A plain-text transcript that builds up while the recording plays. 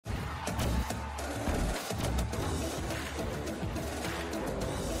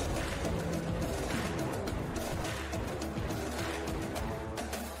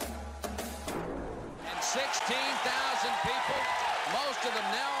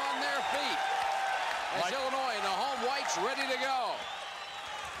feet. As Illinois and the home whites ready to go.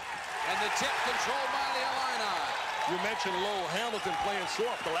 And the tip controlled by the Illini. You mentioned Lowell Hamilton playing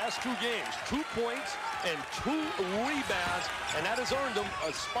soft the last 2 games. 2 points and 2 rebounds, and that has earned him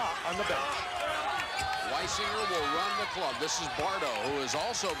a spot on the bench. Weisinger will run the club. This is Bardo, who has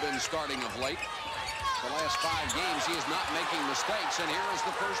also been starting of late. The last 5 games, he is not making mistakes, and here is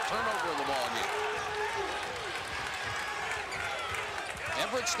the first turnover of the ball game.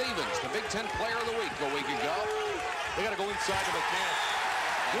 Everett Stevens, the Big Ten Player of the Week a week ago. They got to go inside the McCann.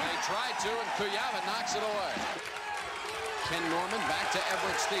 And they tried to, and Kuyava knocks it away. Ken Norman back to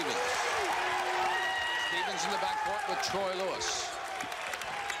Everett Stevens. Stevens in the backcourt with Troy Lewis.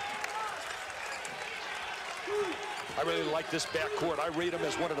 I really like this backcourt. I rate him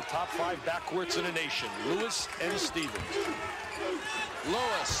as one of the top 5 backcourts in the nation. Lewis and Stevens.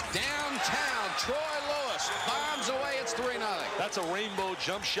 Lewis downtown. Troy Lewis bombs away. It's 3-0. That's a rainbow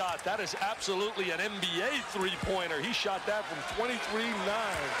jump shot. That is absolutely an NBA three-pointer. He shot that from 23-9.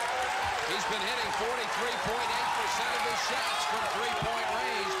 He's been hitting 43.8% of his shots from three-point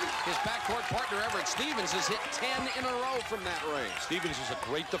range. His backcourt partner, Everett Stevens, has hit 10 in a row from that range. Stevens is a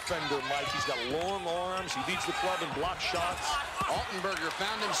great defender, Mike. He's got long arms. He leads the club in block shots. Altenberger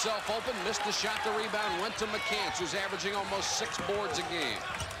found himself open, missed the shot, the rebound, went to McCants, who's averaging almost 6 boards a game.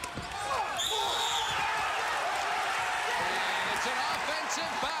 And it's an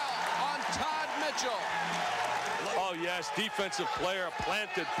offensive foul on Todd Mitchell. Oh, yes, defensive player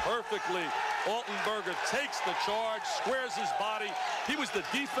planted perfectly. Altenberger takes the charge, squares his body. He was the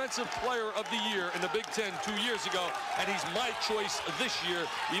defensive player of the year in the Big Ten 2 years ago, and he's my choice this year,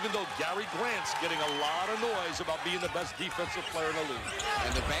 even though Gary Grant's getting a lot of noise about being the best defensive player in the league.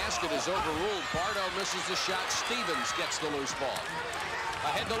 And the basket is overruled. Bardo misses the shot. Stevens gets the loose ball.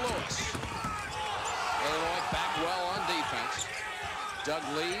 Ahead to Lewis. Illinois back well on defense. Doug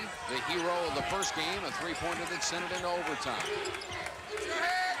Lee, the hero of the first game, a three-pointer that sent it into overtime.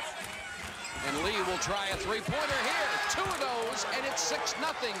 And Lee will try a three-pointer here. 2 of those, and it's 6-0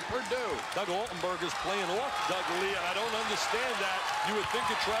 Purdue. Doug Altenberger's playing off Doug Lee, and I don't understand that. You would think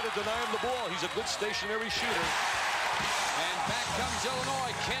to try to deny him the ball. He's a good stationary shooter. And back comes Illinois.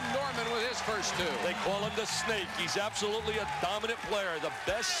 Ken Norman with his first 2. They call him the Snake. He's absolutely a dominant player, the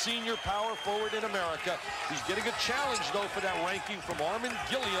best senior power forward in America. He's getting a challenge, though, for that ranking from Armin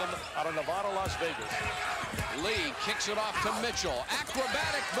Gilliam out of Nevada, Las Vegas. Lee kicks it off to Mitchell.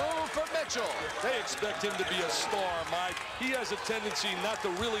 Acrobatic move for Mitchell. They expect him to be a star, Mike. He has a tendency not to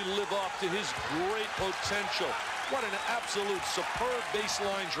really live up to his great potential. What an absolute superb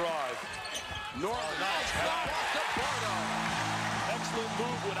baseline drive. Norman, nice block to Bardo. Excellent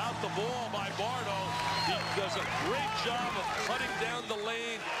move without the ball by Bardo. He does a great job of cutting down the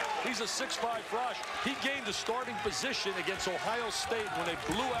lane. He's a 6'5" rush. He gained the starting position against Ohio State when they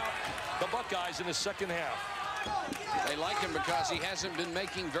blew out the Buckeyes in the second half. They like him because he hasn't been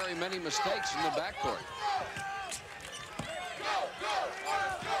making very many mistakes in the backcourt.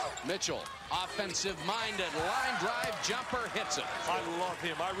 Mitchell, offensive-minded, line drive jumper, hits it. I love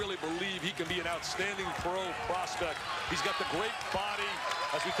him. I really believe he can be an outstanding pro prospect. He's got the great body.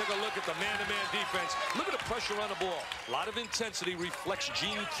 As we take a look at the man-to-man defense, look at the pressure on the ball. A lot of intensity reflects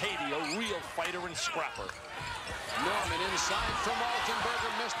Gene Katie, a real fighter and scrapper. Norman inside from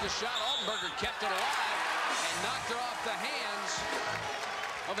Altenberger, missed the shot. Altenberger kept it alive and knocked her off the hands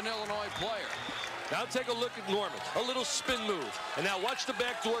of an Illinois player. Now take a look at Norman, a little spin move. And now watch the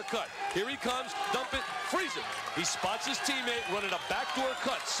backdoor cut. Here he comes, dump it, freeze it. He spots his teammate running a backdoor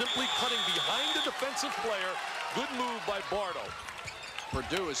cut, simply cutting behind the defensive player. Good move by Bardo.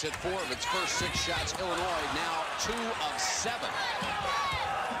 Purdue has hit 4 of its first 6 shots. Illinois now 2 of 7.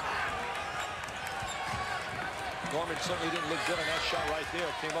 Norman certainly didn't look good on that shot right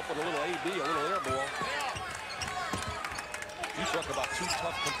there. Came up with a little AB, a little air ball. You talk about 2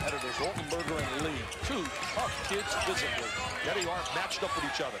 tough competitors, Altenberger and Lee. 2 tough kids physically. There they are matched up with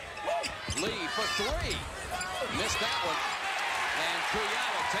each other. Lee for 3. Missed that one. And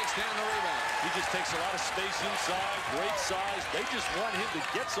Kuyava takes down the rebound. He just takes a lot of space inside, great size. They just want him to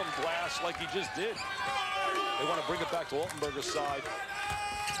get some glass like he just did. They want to bring it back to Altenberger's side.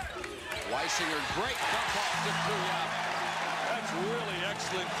 Weisinger, great dump off to Kuyava. That's really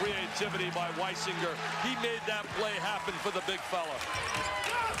excellent creativity by Weisinger. He made that play happen for the big fella.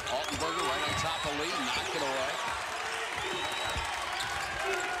 Altenberger right on top of Lee, knocked it away.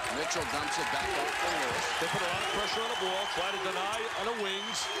 Mitchell dumps it back out for Lewis. They put a lot of pressure on the ball, try to deny on the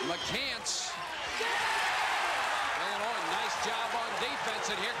wings. McCants. Illinois, nice job on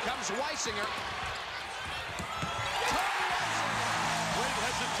defense, and here comes Weisinger. Great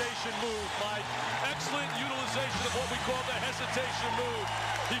hesitation move, Mike. Excellent utilization of what we call the hesitation move.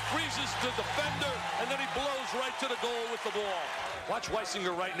 He freezes the defender, and then he blows right to the goal with the ball. Watch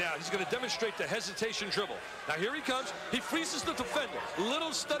Weisinger right now. He's going to demonstrate the hesitation dribble. Now here he comes. He freezes the defender.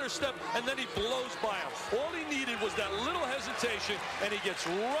 Little stutter step, and then he blows by him. All he needed was that little hesitation, and he gets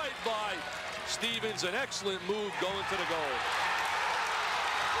right by Stevens. An excellent move going to the goal.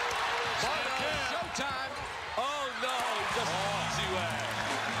 Showtime. Oh, no. Just an easy way.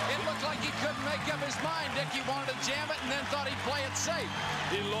 It looked like he couldn't make up his mind. Dick, he wanted to jam it and then thought he'd play it safe.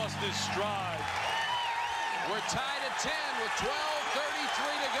 He lost his stride. We're tied at 10 with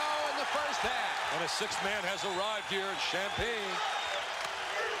 12:33 to go in the first half. And a sixth man has arrived here at Champaign.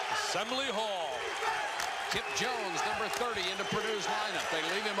 Assembly Hall. Kip Jones, number 30, into Purdue's lineup. They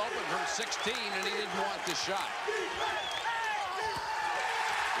leave him open from 16, and he didn't want the shot.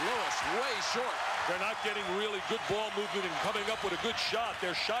 Lewis way short. They're not getting really good ball movement and coming up with a good shot.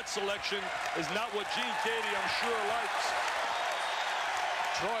 Their shot selection is not what Gene Katie, I'm sure, likes.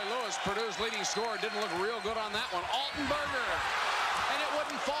 Troy Lewis, Purdue's leading scorer, didn't look real good on that one. Altenberger, and it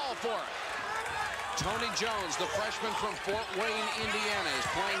wouldn't fall for him. Tony Jones, the freshman from Fort Wayne, Indiana, is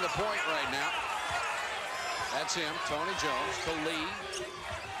playing the point right now. That's him, Tony Jones, to Lee.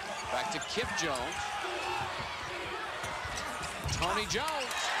 Back to Kip Jones. Tony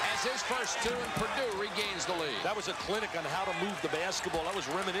Jones has his first two, and Purdue regains the lead. That was a clinic on how to move the basketball. That was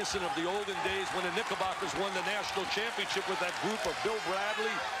reminiscent of the olden days when the Knickerbockers won the national championship with that group of Bill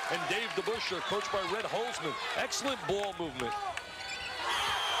Bradley and Dave DeBusschere, coached by Red Holzman. Excellent ball movement.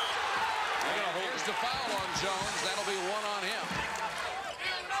 Here's the foul on Jones. That'll be one on him.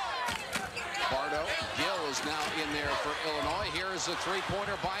 Bardo, Gill is now in there for Illinois. Here is a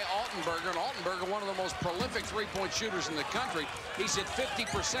three-pointer by Altenberger. And Altenberger, one of the most prolific three-point shooters in the country. He's hit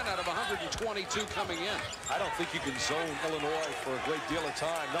 50% out of 122 coming in. I don't think you can zone Illinois for a great deal of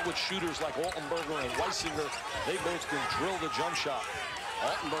time. Not with shooters like Altenberger and Weisinger. They both can drill the jump shot.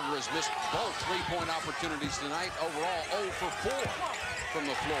 Altenberger has missed both three-point opportunities tonight. Overall, 0 for 4 from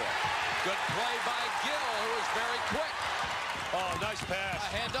the floor. Good play by Gill, who is very quick. Oh, nice pass.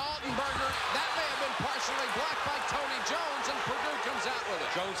 Ahead to Altenberger. That may have been partially blocked by Tony Jones, and Purdue comes out with it.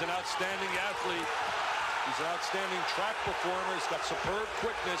 Jones, an outstanding athlete. He's an outstanding track performer. He's got superb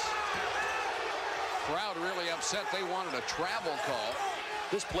quickness. Crowd really upset. They wanted a travel call.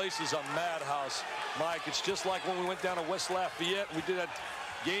 This place is a madhouse, Mike. It's just like when we went down to West Lafayette and we did that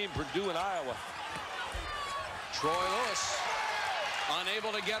game, Purdue and Iowa. Troy Lewis,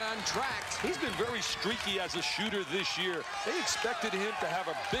 unable to get untracked. He's been very streaky as a shooter this year. They expected him to have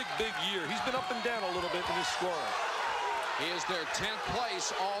a big, big year. He's been up and down a little bit in his scoring. He is their 10th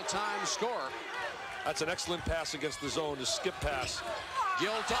place all-time scorer. That's an excellent pass against the zone, the skip pass.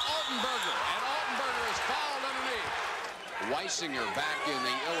 Gill to Altenberger, and Altenberger is fouled underneath. Weisinger back in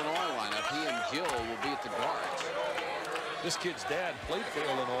the Illinois lineup. He and Gill will be at the guards. This kid's dad played for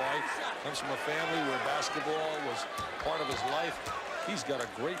Illinois. Comes from a family where basketball was part of his life. He's got a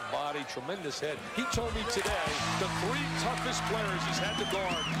great body, tremendous head. He told me today the 3 toughest players he's had to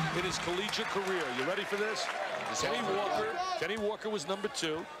guard in his collegiate career. You ready for this? Kenny Walker. Kenny Walker was number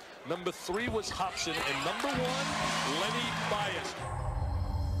 2. Number 3 was Hobson. And number 1, Lenny Bias.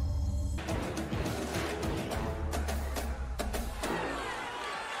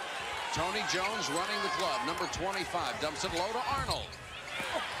 Tony Jones running the club. Number 25 dumps it low to Arnold.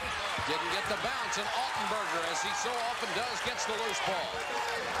 Didn't get the bounce, and Altenberger, as he so often does, gets the loose ball.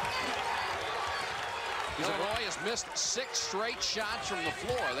 Illinois has missed 6 straight shots from the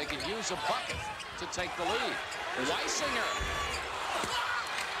floor. They could use a bucket to take the lead. Weisinger.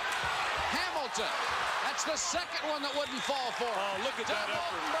 Hamilton. That's the second one that wouldn't fall for him. Oh, look at that effort.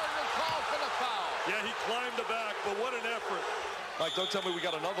 Altenberger called for the foul. Yeah, he climbed the back, but what an effort. Like, don't tell me we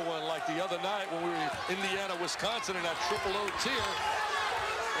got another one like the other night when we were in Indiana, Wisconsin in that triple O tier.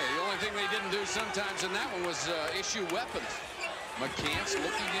 Hey, the only thing they didn't do sometimes in that one was issue weapons. McCants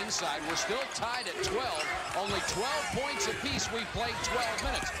looking inside. We're still tied at 12. Only 12 points apiece. We played 12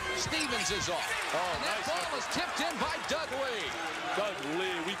 minutes. Stevens is off. Oh, and that nice ball is tipped in by Doug Lee. Doug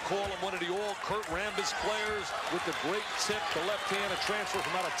Lee, we call him one of the old Kurt Rambis players with the great tip, the left hand, a transfer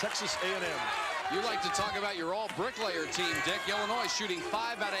from out of Texas A&M. You like to talk about your all-bricklayer team, Dick. Illinois shooting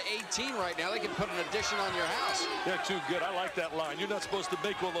 5 out of 18 right now. They can put an addition on your house. They're too good. I like that line. You're not supposed to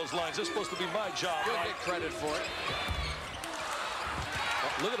make all those lines. They're supposed to be my job. You'll get credit for it.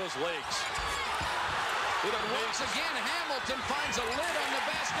 Oh, look at those legs. Once again, Hamilton finds a lid on the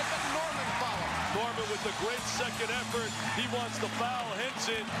basket, but Norman follows. Norman with the great second effort. He wants to foul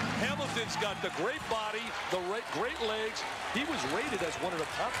Henson. Hamilton's got the great body, the great legs. He was rated as one of the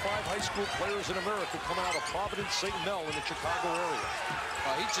top 5 high school players in America coming out of Providence, St. Mel in the Chicago area.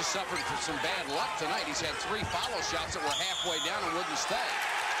 He just suffered from some bad luck tonight. He's had 3 follow shots that were halfway down and wouldn't stay.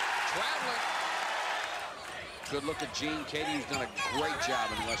 traveling. Good look at Gene Katie, who's done a great job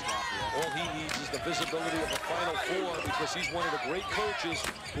in West Lafayette. All he needs is the visibility of the Final Four because he's one of the great coaches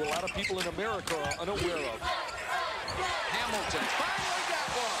who a lot of people in America are unaware of. Hamilton finally got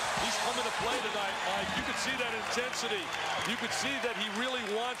one. He's coming to play tonight, Mike. You could see that intensity. You could see that he really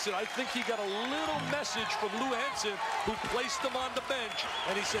wants it. I think he got a little message from Lou Henson, who placed him on the bench,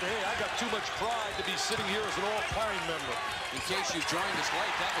 and he said, hey, I got too much pride to be sitting here as an all-time member. In case you joined us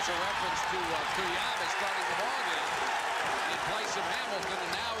late, that was a reference to Kuyama starting the ball game in place of Hamilton,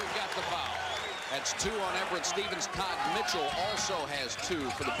 and now we've got the foul. That's 2 on Everett Stevens. Todd Mitchell also has 2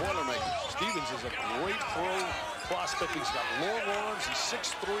 for the Boilermakers. Stevens is a great pro prospect. He's got long arms. He's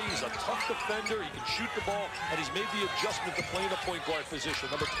 6'3". He's a tough defender. He can shoot the ball, and he's made the adjustment to play in the point guard position,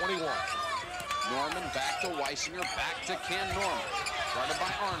 number 21. Norman back to Weisinger, back to Ken Norman. Guarded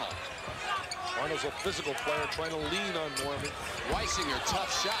by Arnold. Arnold's a physical player trying to lean on Norman. Weisinger, tough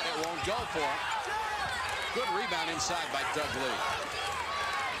shot. It won't go for him. Good rebound inside by Doug Lee.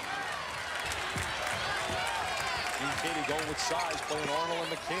 Gene Katie going with size, playing Arnold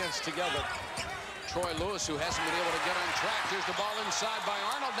and McCants together. Troy Lewis, who hasn't been able to get on track. Here's the ball inside by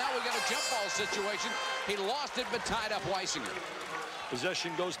Arnold. Now we got a jump ball situation. He lost it, but tied up Weisinger.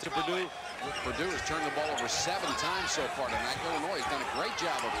 Possession goes to Purdue. Purdue has turned the ball over 7 times so far tonight. Illinois has done a great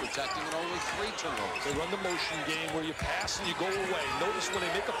job of protecting and only 3 turnovers. They run the motion game where you pass and you go away. Notice when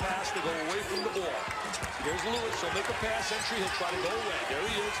they make a pass, they go away from the ball. Here's Lewis. He'll make a pass entry. He'll try to go away. There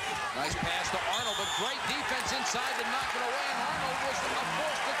he is. Nice pass to Arnold, but great defense inside to knock it away. And Arnold was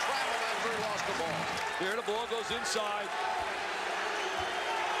forced to travel after he lost the ball. Here the ball goes inside.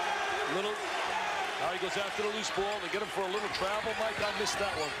 Little. Now he goes after the loose ball. They get him for a little travel. Mike, I missed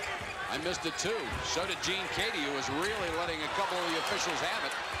that one. I missed it too. So did Gene Katie, who was really letting a couple of the officials have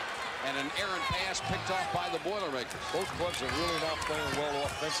it. And an errant pass picked off by the Boilermakers. Both clubs are really not playing well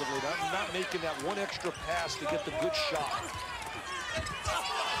offensively. They're not making that one extra pass to get the good shot.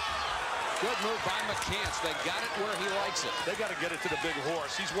 Good move by McCants. They got it where he likes it. They got to get it to the big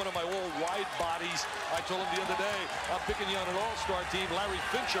horse. He's one of my all-wide bodies. I told him the other day, I'm picking you on an all-star team. Larry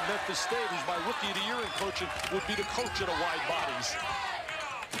Finch of Memphis State, who's my rookie of the year in coaching, would be the coach of the wide bodies.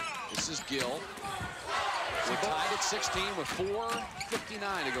 This is Gill. We're tied at 16 with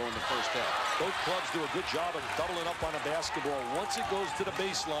 4:59 to go in the first half. Both clubs do a good job of doubling up on a basketball. Once it goes to the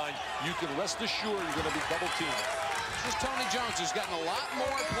baseline, you can rest assured you're going to be double-teamed. This Tony Jones has gotten a lot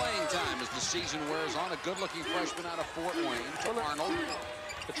more playing time as the season wears on. A good-looking freshman out of Fort Wayne, Arnold.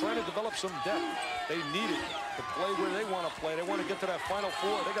 They're trying to develop some depth. They need it to play where they want to play. They want to get to that Final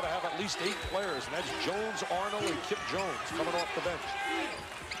Four. They got to have at least 8 players, and that's Jones, Arnold, and Kip Jones coming off the bench.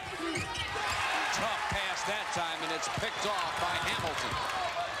 Tough pass that time, and it's picked off by Hamilton.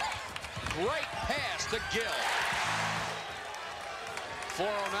 Great pass to Gill.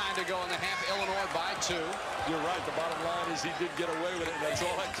 4:09 to go in the half. Illinois by 2. You're right. The bottom line is he did get away with it. That's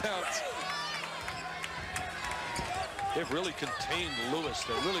all that counts. They've really contained Lewis.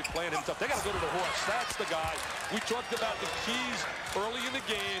 They're really playing him tough. They got to go to the horse. That's the guy. We talked about the keys early in the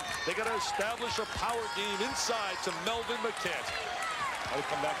game. They got to establish a power game inside to Melvin McCants. They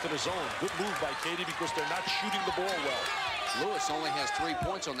come back to the zone. Good move by Katie because they're not shooting the ball well. Lewis only has 3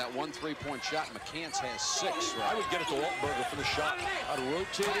 points on that 1 3-point shot. McCants has 6. Right? I would get it to Altenberger for the shot. I'd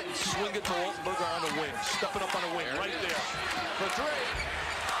rotate it and swing it to Altenberger on the wing. Stepping up on the wing right there. For 3.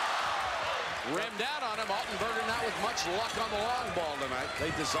 Rimmed out on him. Altenberger not with much luck on the long ball tonight.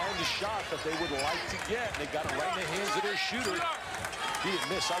 They designed a shot that they would like to get. They got it right in the hands of their shooter. He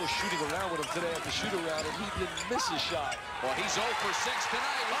didn't miss. I was shooting around with him today at the shoot-around, and he didn't miss his shot. Well, he's 0 for 6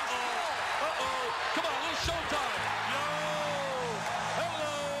 tonight. Uh-oh. Uh-oh. Come on, a little showtime. Yo!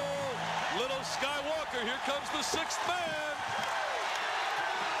 Hello! Little Skywalker. Here comes the 6th man.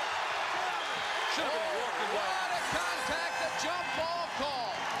 Should have been a walking What a contact, a jump ball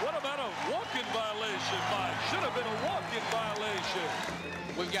call. What about a walking violation, Mike? Should have been a walking violation.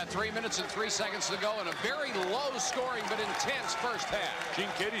 We've got 3 minutes and 3 seconds to go in a very low-scoring but intense first half. Gene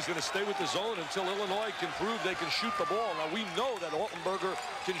Katie's going to stay with the zone until Illinois can prove they can shoot the ball. Now, we know that Altenberger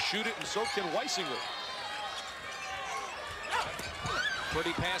can shoot it, and so can Weisinger.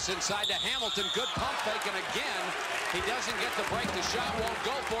 Pretty pass inside to Hamilton. Good pump fake, and again, he doesn't get the break. The shot won't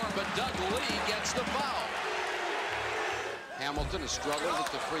go for him, but Doug Lee gets the foul. Hamilton has struggled at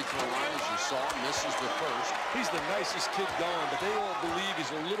the free throw line, as you saw, misses the first. He's the nicest kid going, but they all believe he's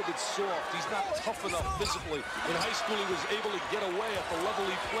a little bit soft. He's not tough enough physically. In high school, he was able to get away at the level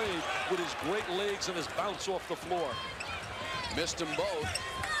he played with his great legs and his bounce off the floor. Missed them both.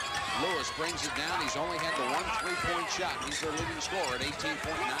 Lewis brings it down. He's only had the 1 3-point shot. He's their leading scorer at 18.9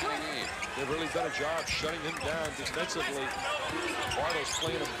 a game. They've really done a job shutting him down defensively. Bartow's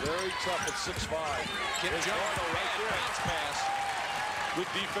playing him very tough at 6'5". Kip Jones, right there. Bounce pass. Good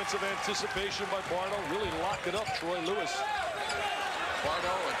defensive anticipation by Bartow. Really locked it up, Troy Lewis.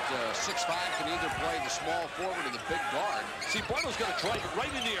 Bartow at 6'5" can either play the small forward or the big guard. See, Bartow's got to drive it right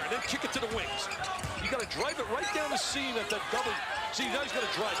in the air and then kick it to the wings. You got to drive it right down the seam at that double. See, now he's got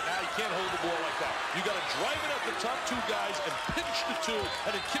to drive it. Now he can't hold the ball like that. You got to drive it at the top two guys and pinch the two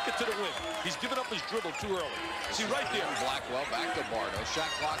and then kick it to the wing. He's given up his dribble too early. See, right there. Blackwell back to Bartow. Shot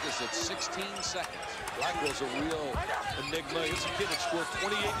clock is at 16 seconds. Blackwell's a real enigma. He's a kid that scored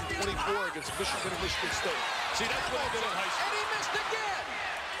 28 and 24 against Michigan and Michigan State. See, that's what he did in high school. And he missed again.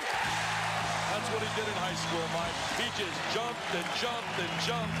 That's what he did in high school, Mike. He just jumped and jumped and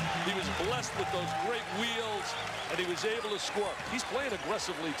jumped. He was blessed with those great wheels, and he was able to score. He's playing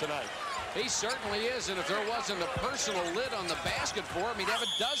aggressively tonight. He certainly is, and if there wasn't a personal lid on the basket for him, he'd have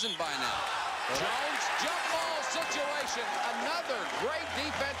a dozen by now. Jones, jump ball situation. Another great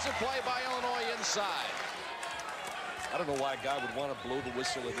defensive play by Illinois inside. I don't know why a guy would want to blow the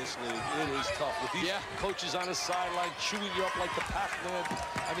whistle in this league. It is tough. With these coaches on the sideline chewing you up like the Pac-Man.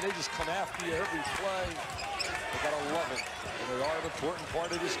 I mean, they just come after you every play. They got to love it. And they are an important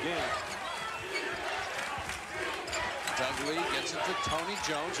part of this game. Doug Lee gets it to Tony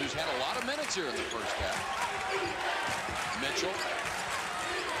Jones, who's had a lot of minutes here in the first half. Mitchell.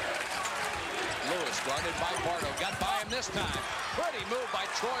 Lewis guarded by Bartow. Got by him this time. Pretty move by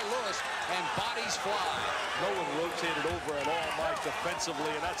Troy Lewis, and bodies fly. No one rotated over at all, Mike, defensively,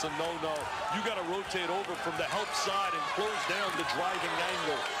 and that's a no-no. You got to rotate over from the help side and close down the driving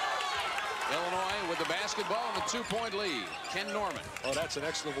angle. Illinois with the basketball and a 2-point lead. Ken Norman. Oh, that's an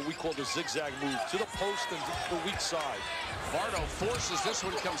excellent, what we call the zigzag move, to the post and to the weak side. Bartow forces this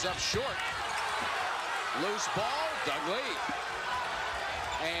one, comes up short. Loose ball, Doug Lee.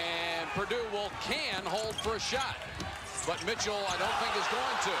 And Purdue can hold for a shot. But Mitchell, I don't think, is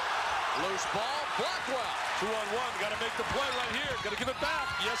going to. Loose ball, Blackwell. 2-on-1, got to make the play right here. Got to give it back.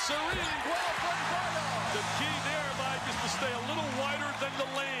 Yes, sirree. Well from Bartow. The key there, Mike, is to stay a little wider than the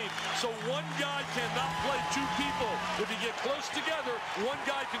lane. So one guy cannot play two people. If you get close together, one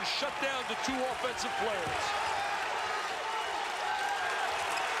guy can shut down the two offensive players.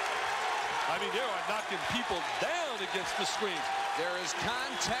 I mean, they are knocking people down against the screens. There is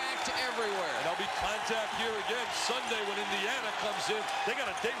contact everywhere. And there'll be contact here again Sunday when Indiana comes in. They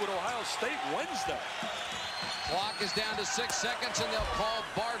got a date with Ohio State Wednesday. Clock is down to 6 seconds, and they'll call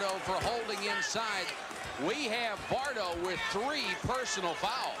Bartow for holding inside. We have Bartow with 3 personal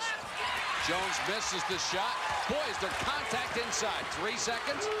fouls. Jones misses the shot. Boy, is there contact inside. 3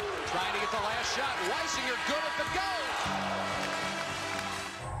 seconds. Trying to get the last shot. Weisinger good at the go.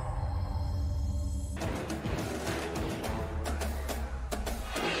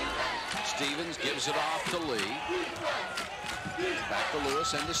 Stevens gives it off to Lee. Back to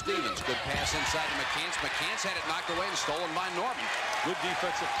Lewis and to Stevens. Good pass inside to McCants. McCants had it knocked away and stolen by Norman. Good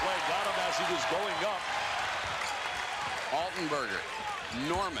defensive play. Got him as he was going up. Altenberger.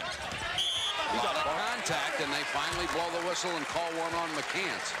 Norman. A lot of contact, and they finally blow the whistle and call one on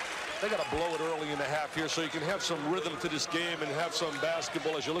McCants. They got to blow it early in the half here so you can have some rhythm to this game and have some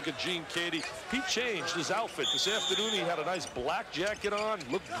basketball. As you look at Gene Cady, he changed his outfit. This afternoon, he had a nice black jacket on,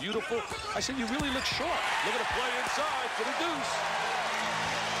 looked beautiful. I said, you really look sharp. Look at the play inside for the deuce.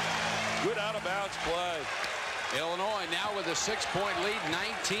 Good out-of-bounds play. Illinois now with a 6-point lead,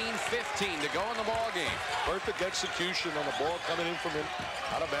 19-15 to go in the ball game. Perfect execution on the ball coming in from him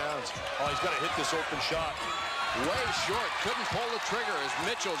out of bounds. Oh, he's got to hit this open shot. Way short, couldn't pull the trigger as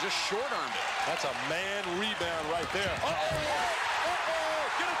Mitchell just short-armed it. That's a man rebound right there.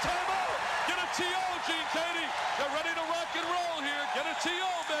 Get a timeout, get a TO, Gene Cady. They're ready to rock and roll here. Get a TO,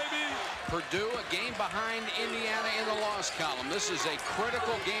 baby. Purdue a game behind Indiana in the loss column. This is a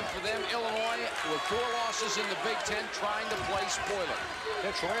critical game for them. Illinois with 4 losses in the Big Ten trying to play spoiler.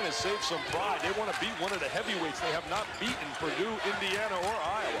 They're trying to save some pride. They want to beat one of the heavyweights. They have not beaten Purdue, Indiana, or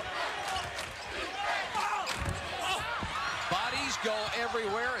Iowa. Bodies go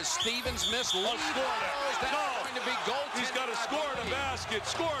everywhere as Stevens missed. Oh, scored it. Is that going to be goaltending? He's got to score the basket.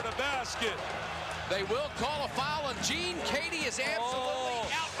 Score the basket. They will call a foul, and Gene Cady is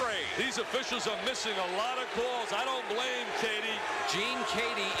absolutely outraged. These officials are missing a lot of calls. I don't blame Cady. Gene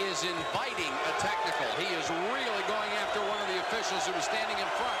Cady is inviting a technical. He is really going after one of the officials who was standing in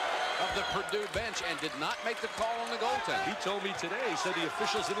front of the Purdue bench and did not make the call on the goaltender. He told me today, he said the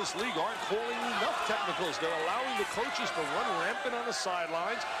officials in this league aren't calling enough technicals. They're allowing the coaches to run rampant on the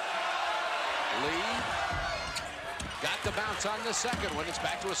sidelines. Lee got the bounce on the second one. It's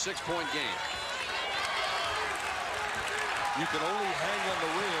back to a 6-point game. You can only hang on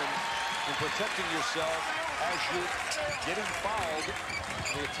the rim in protecting yourself as you're getting fouled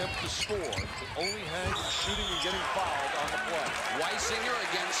in the attempt to score. You only hang shooting and getting fouled on the play. Weisinger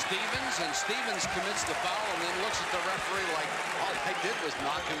against Stevens, and Stevens commits the foul and then looks at the referee like, all I did was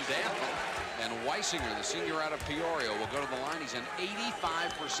knock him down. And Weisinger, the senior out of Peoria, will go to the line. He's an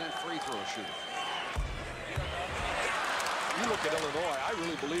 85% free throw shooter. You look at Illinois, I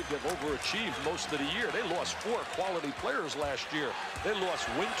really believe they've overachieved most of the year. They lost 4 quality players last year. They lost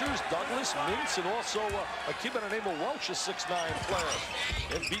Winters, Douglas, Mintz, and also a kid by the name of Welch, a 6'9" player.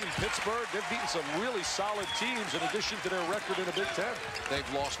 They've beaten Pittsburgh. They've beaten some really solid teams in addition to their record in the Big Ten. They've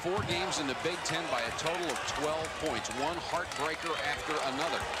lost 4 games in the Big Ten by a total of 12 points. One heartbreaker after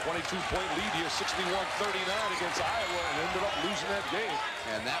another. 22-point lead here, 61-39 against Iowa, and ended up losing that game.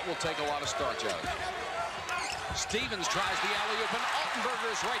 And that will take a lot of starch out of it. Stevens tries the alley-oop, and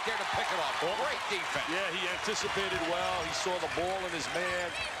Altenberger is right there to pick it off. Great defense. Yeah, he anticipated well. He saw the ball in his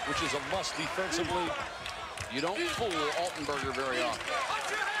man, which is a must defensively. You don't fool Altenberger very often.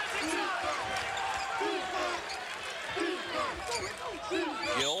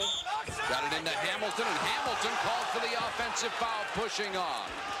 Gill got it into Hamilton, and Hamilton called for the offensive foul, pushing on.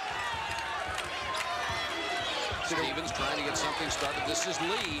 Stevens trying to get something started. This is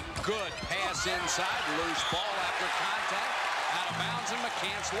Lee. Good pass inside. Loose ball after contact. Out of bounds, and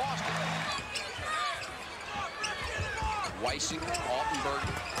McCants lost it. Weisinger,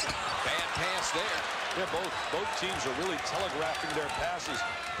 Altenberger. Bad pass there. Yeah, both teams are really telegraphing their passes.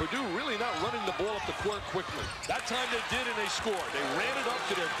 Purdue really not running the ball up the court quickly. That time they did, and they scored. They ran it up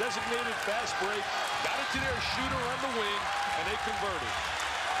to their designated fast break, got it to their shooter on the wing, and they converted.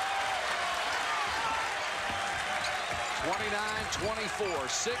 29-24,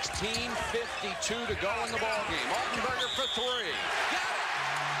 16:52 to go in the ball game. Altenberger for 3. Got it!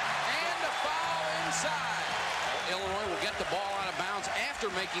 And a foul inside. Illinois will get the ball out of bounds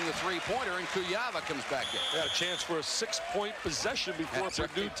after making the three-pointer, and Kuyava comes back in. They had a chance for a 6-point possession before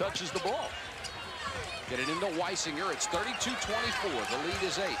Purdue touches the ball. Get it into Weisinger. It's 32-24. The lead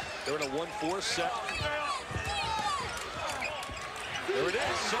is 8. They're in a 1-4 set. There it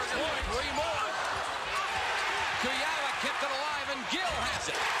is. Certainly 3 more. Kuyava kept it alive, and Gill has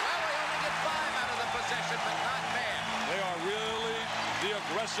it. Well, they only get 5 out of the possession, but not bad. They are really the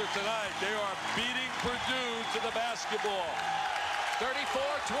aggressor tonight. They are beating Purdue to the basketball.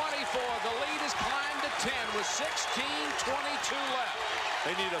 34-24. The lead has climbed to 10 with 16:22 left.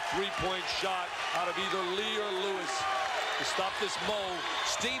 They need a 3-point shot out of either Lee or Lewis to stop this Mo.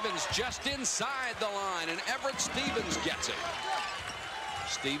 Stevens just inside the line, and Everett Stevens gets it.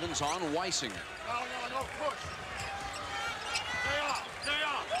 Stevens on Weisinger. No, push. Stay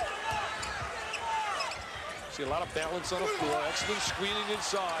off. See a lot of balance on the floor. Excellent screening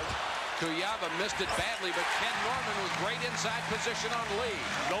inside. Kuyava missed it badly, but Ken Norman with great inside position on Lee.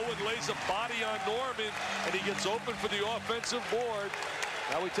 No one lays a body on Norman, and he gets open for the offensive board.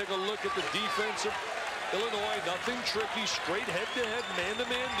 Now we take a look at the defense of Illinois. Nothing tricky. Straight head-to-head,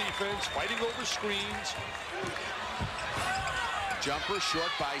 man-to-man defense, fighting over screens. Jumper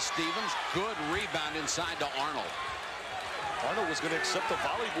short by Stevens. Good rebound inside to Arnold. Arnold was going to accept a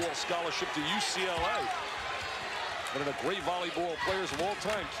volleyball scholarship to UCLA. One of the great volleyball players of all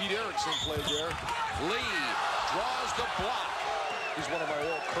time, Keith Erickson, played there. Lee draws the block. He's one of my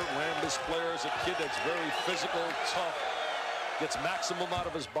all-Kurt Rambis players, a kid that's very physical, tough, gets maximum out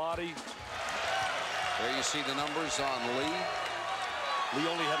of his body. There you see the numbers on Lee. Lee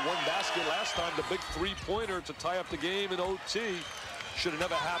only had 1 basket last time, the big 3-pointer to tie up the game in OT. Should have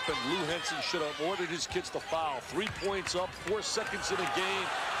never happened. Lou Henson should have ordered his kids to foul. 3 points up, 4 seconds in a game.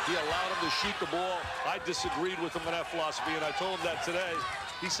 He allowed him to shoot the ball. I disagreed with him on that philosophy, and I told him that today.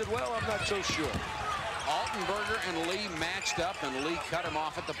 He said, well, I'm not so sure. Altenberger and Lee matched up, and Lee cut him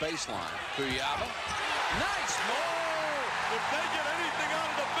off at the baseline. Kuyava. Nice move! If they get anything out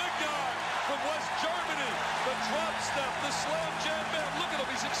of the big guy from West Germany, the drop step, the slam jam man, look at him,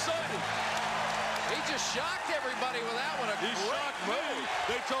 he's excited. He just shocked everybody with that one. He shocked me.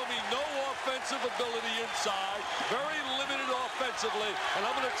 They told me no offensive ability inside, very limited offensively, and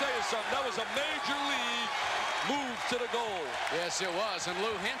I'm going to tell you something, that was a major league move to the goal. Yes, it was, and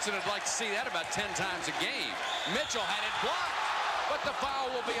Lou Henson would like to see that about 10 times a game. Mitchell had it blocked, but the foul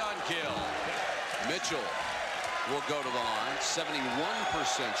will be on Gill. Mitchell will go to the line, 71%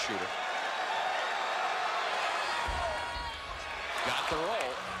 shooter. Got the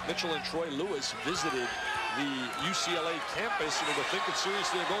roll. Mitchell and Troy Lewis visited the UCLA campus, and they were thinking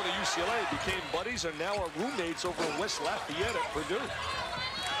seriously of going to UCLA, became buddies, and now are roommates over in West Lafayette at Purdue.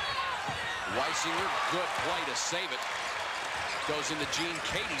 Weisinger, good play to save it. Goes into Gene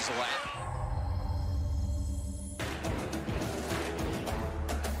Katie's lap.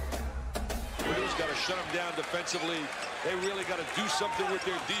 Purdue's got a shut them down defensively. They really got to do something with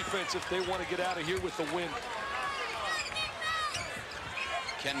their defense if they want to get out of here with the win.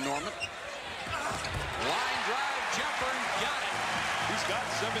 Ken Norman. Line drive, jumper, got it. He's got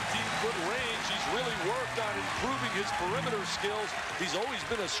 17-foot range. He's really worked on improving his perimeter skills. He's always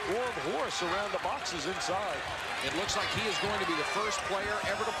been a scored horse around the boxes inside. It looks like he is going to be the first player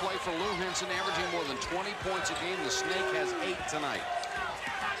ever to play for Lou Henson, averaging more than 20 points a game. The Snake has 8 tonight.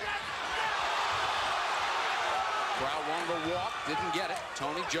 Crowd wanted to walk, didn't get it.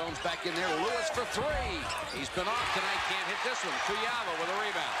 Tony Jones back in there. Lewis for 3. He's been off tonight, can't hit this one. Kuyava with a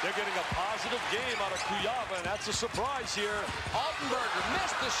rebound. They're getting a positive game out of Kuyava, and that's a surprise here. Altenberger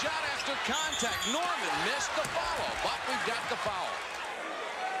missed the shot after contact. Norman missed the follow, but we've got the foul.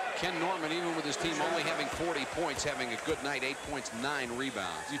 Ken Norman, even with his team only having 40 points, having a good night, 8 points, 9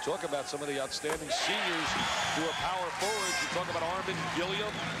 rebounds. You talk about some of the outstanding seniors who are power forwards. You talk about Armin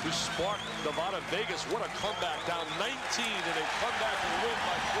Gilliam, who sparked Nevada Vegas. What a comeback, down 19, and they come back and win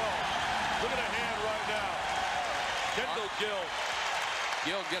by 12. Look at the hand right now. Kendall Gill.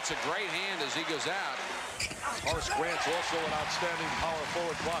 Gill gets a great hand as he goes out. Horace Grant's also an outstanding power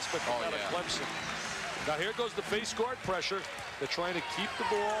forward prospect out of Clemson. Now here goes the face guard pressure. They're trying to keep the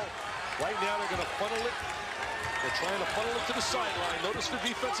ball. Right now they're going to funnel it. They're trying to funnel it to the sideline. Notice the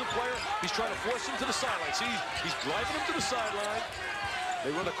defensive player. He's trying to force him to the sideline. See, he's driving him to the sideline. They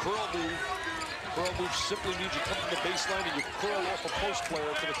run a curl move. Curl move simply means you come from the baseline and you curl off a post player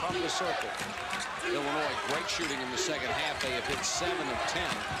to the top of the circle. Illinois, great shooting in the second half. They have hit 7 of 10.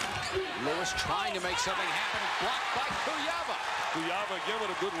 Lewis trying to make something happen. Blocked by Kuyava. Kuyava again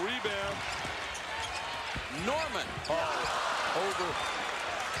with a good rebound. Norman.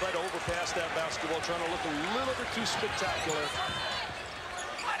 Tried to overpass that basketball, trying to look a little bit too spectacular.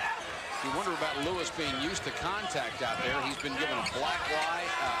 You wonder about Lewis being used to contact out there. He's been given a black eye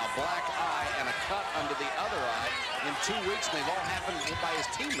and a cut under the other eye in 2 weeks, and they've all happened by his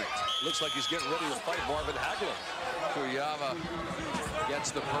teammates. Looks like he's getting ready to fight Marvin Hagler. Kuyava gets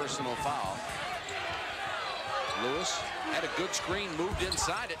the personal foul. Lewis had a good screen, moved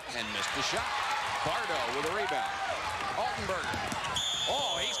inside it, and missed the shot. Bardo with a rebound. Altenberger.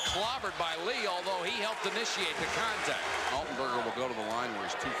 Oh, he's clobbered by Lee, although he helped initiate the contact. Altenberger will go to the line where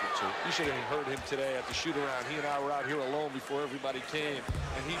he's 2 for 2. You should have heard him today at the shoot-around. He and I were out here alone before everybody came,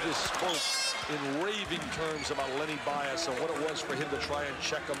 and he just spoke in raving terms about Lenny Bias and what it was for him to try and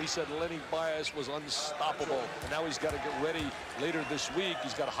check him. He said Lenny Bias was unstoppable, and now he's got to get ready later this week.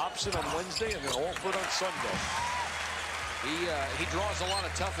 He's got Hobson on Wednesday and then Alford on Sunday. He draws a lot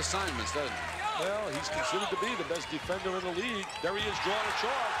of tough assignments, doesn't he? Well, he's considered to be the best defender in the league. There he is drawing a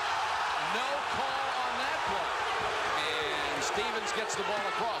charge. No call on that play. And Stevens gets the ball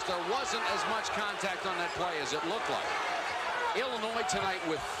across. There wasn't as much contact on that play as it looked like. Illinois tonight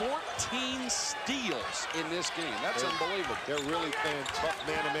with 14 steals in this game. That's unbelievable. They're really playing tough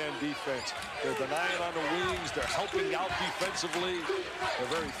man-to-man defense. They're denying on the wings. They're helping out defensively.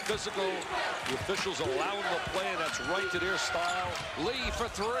 They're very physical. The officials allow them to play, and that's right to their style. Lee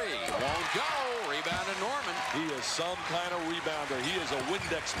for 3. Won't go. Rebound to Norman. He is some kind of rebounder. He is a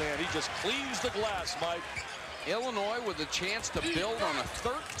Windex man. He just cleans the glass, Mike. Illinois with a chance to build on a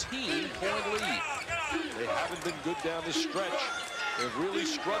 13-point lead. They haven't been good down the stretch. They've really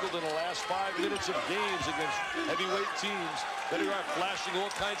struggled in the last 5 minutes of games against heavyweight teams. Then they are flashing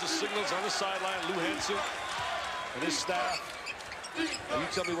all kinds of signals on the sideline. Lou Henson and his staff. Now you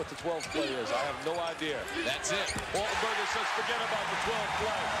tell me what the 12th play is. I have no idea. That's it. Altenberger says, forget about the 12th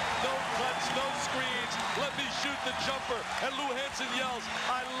play. No cuts, no screens. Let me shoot the jumper. And Lou Henson yells,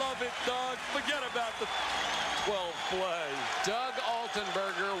 I love it, Doug. Forget about the 12th play. Doug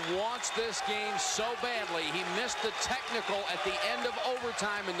Altenberger wants this game so badly. He missed the technical at the end of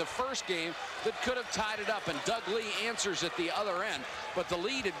overtime in the first game that could have tied it up. And Doug Lee answers at the other end. But the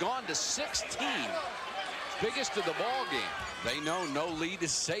lead had gone to 16. Biggest of the ball game. They know no lead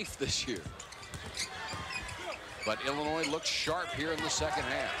is safe this year. But Illinois looks sharp here in the second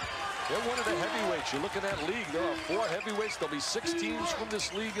half. They're one of the heavyweights. You look at that league, there are 4 heavyweights. There'll be 6 teams from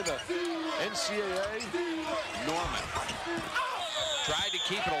this league in the NCAA. Norman tried to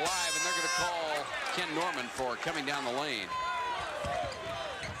keep it alive, and they're going to call Ken Norman for coming down the lane.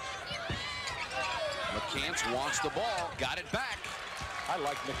 McCants wants the ball, got it back. I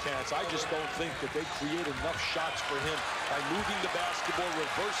like McCants. I just don't think that they create enough shots for him by moving the basketball,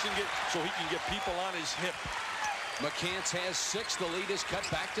 reversing it so he can get people on his hip. McCants has 6. The lead is cut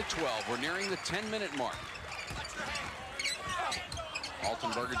back to 12. We're nearing the 10-minute mark.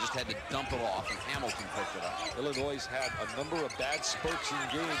 Altenberger just had to dump it off, and Hamilton picked it up. Illinois had a number of bad spurts in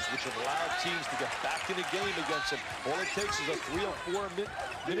games, which have allowed teams to get back in a game against them. All it takes is a 3 or 4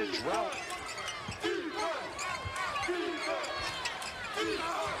 minute drought.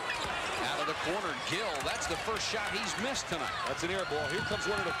 corner, Gill. That's the first shot he's missed tonight. That's an air ball. Here comes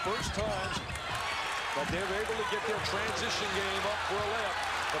one of the first times that they're able to get their transition game up for a layup.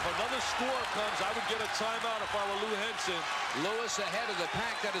 If another score comes, I would get a timeout if I were Lou Henson. Lewis ahead of the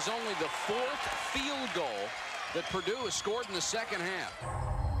pack. That is only the 4th field goal that Purdue has scored in the second half.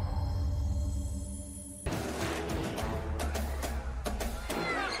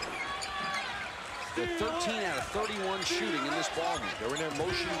 They're 13 out of 31 shooting in this ballgame. They're in their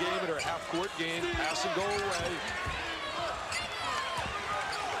motion game, in their half-court game. Pass and go away.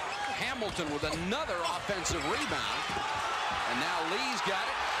 Hamilton with another offensive rebound. And now Lee's got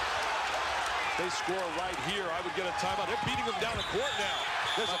it. They score right here. I would get a timeout. They're beating them down the court now.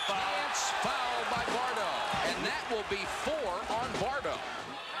 There's a foul. Foul by Bardo. And that will be 4 on Bardo.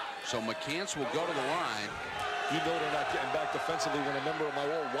 So McCants will go to the line. You know they're not getting back defensively when a member of my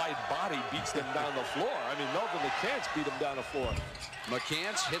all-wide body beats them down the floor. I mean, Melvin McCants beat them down the floor.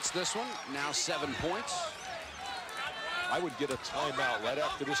 McCants hits this one. Now 7 points. I would get a timeout right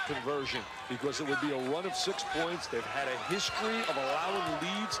after this conversion because it would be a run of 6 points. They've had a history of allowing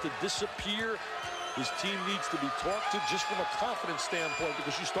leads to disappear. His team needs to be talked to just from a confidence standpoint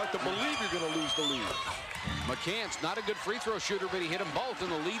because you start to believe you're going to lose the lead. McCants, not a good free throw shooter, but he hit them both,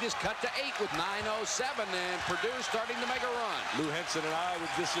 and the lead is cut to 8 with 9:07, and Purdue starting to make a run. Lou Henson and I would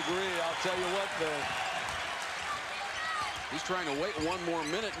disagree. I'll tell you what, he's trying to wait 1 more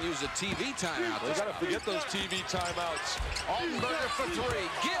minute and use a TV timeout. They got to forget those TV timeouts. Altenberger for 3.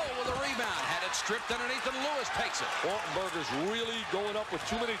 Gill with a rebound. Had it stripped underneath, and Lewis takes it. Altenberger's really going up with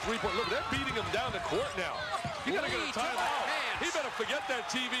too many three-point. Look, they're beating him down the court now. You got to get a timeout. He better forget that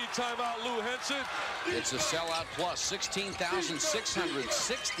TV timeout, Lou Henson. It's a sellout plus 16,667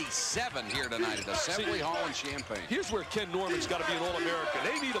 here tonight at Assembly Hall in Champaign. Here's where Ken Norman's got to be an All-American.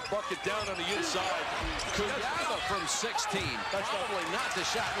 They need a bucket down on the inside. Kuyava from 16. That's probably not the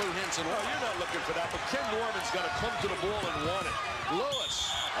shot Lou Henson wanted. No, you're not looking for that, but Ken Norman's got to come to the ball and want it. Lewis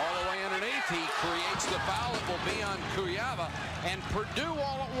all the way underneath. He creates the foul. It will be on Kuyava. And Purdue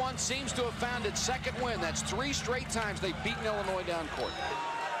all at once seems to have found its second win. That's 3 straight times they've beaten Illinois down court.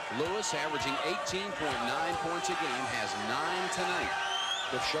 Lewis averaging 18.9 points a game, has 9 tonight.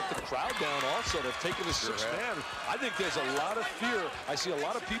 They've shut the crowd down also. They've taken the 6th man. I think there's a lot of fear. I see a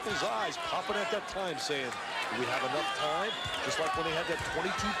lot of people's eyes popping at that time saying, do we have enough time? Just like when they had that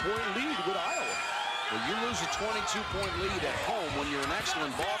 22-point lead with Iowa. Well, you lose a 22-point lead at home when you're an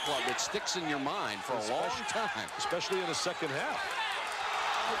excellent ball club. It sticks in your mind for a long time. Especially in the second half.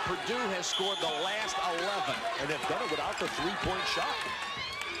 Purdue has scored the last 11. And they've done it without the 3-point shot.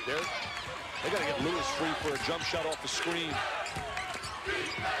 They got to get Lewis free for a jump shot off the screen.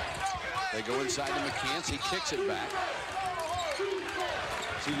 They go inside to McCants. He kicks it back.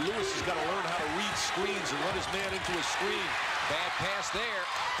 See, Lewis has got to learn how to read screens and run his man into a screen. Bad pass there.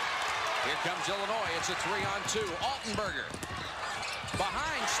 Here comes Illinois. It's a 3-on-2. Altenberger.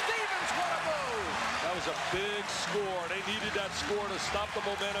 Behind Stevens. What a move. That was a big score. They needed that score to stop the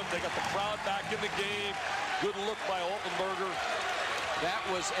momentum. They got the crowd back in the game. Good look by Altenberger. That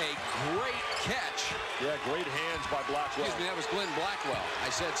was a great catch. Yeah, great hands by Blackwell. Excuse me, that was Glenn Blackwell. I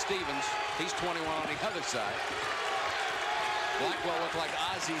said Stevens. He's 21 on the other side. Blackwell looked like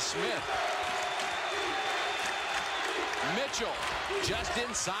Ozzie Smith. Mitchell just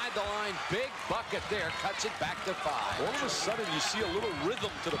inside the line. Big bucket there. Cuts it back to 5. All of a sudden, you see a little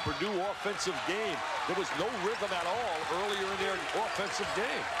rhythm to the Purdue offensive game. There was no rhythm at all earlier in their offensive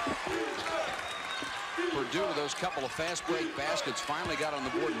game. Purdue, those couple of fast break baskets, finally got on the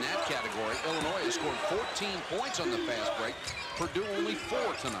board in that category. Illinois has scored 14 points on the fast break. Purdue only 4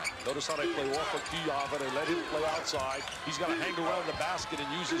 tonight. Notice how they play off of Kuyava. They let him play outside. He's got to hang around the basket and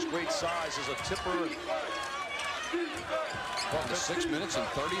use his great size as a tipper. Well, 6 minutes and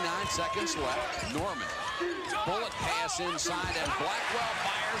 39 seconds left. Norman. Bullet pass inside, and Blackwell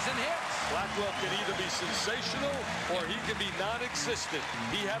fires and hits. Blackwell can either be sensational or he can be non-existent.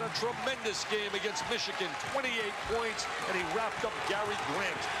 He had a tremendous game against Michigan, 28 points, and he wrapped up Gary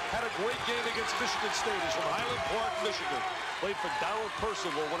Grant. Had a great game against Michigan State. He's from Highland Park, Michigan. Played for Darrell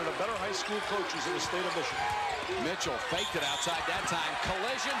Percival, one of the better high school coaches in the state of Michigan. Mitchell faked it outside that time.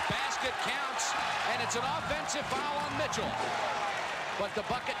 Collision, basket counts, and it's an offensive foul on Mitchell. But the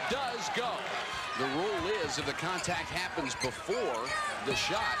bucket does go. The rule is if the contact happens before the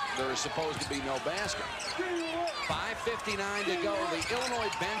shot, there is supposed to be no basket. 5:59 to go. The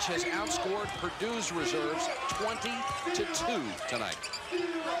Illinois bench has outscored Purdue's reserves 20-2 tonight.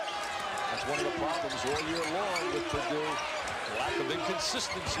 That's one of the problems all year long with Purdue. Lack of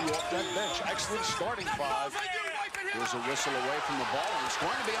inconsistency off that bench. Excellent starting 5. There's a whistle away from the ball, and it's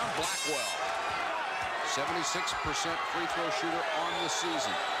going to be on Blackwell. 76% free throw shooter on the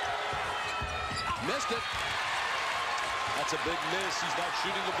season. Missed it. That's a big miss. He's not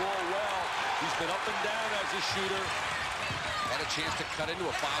shooting the ball well. He's been up and down as a shooter. Had a chance to cut into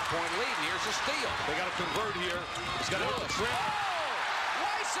a 5-point lead, and here's a steal. They got to convert here. He's got to hit the trailer. Oh!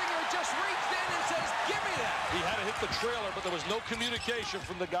 Weisinger just reached in and says, give me that. He had to hit the trailer, but there was no communication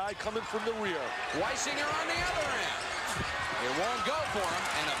from the guy coming from the rear. Weisinger on the other end. It won't go for him,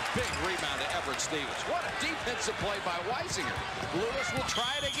 and a big rebound to Everett Stevens. What a defensive play by Weisinger. Lewis will try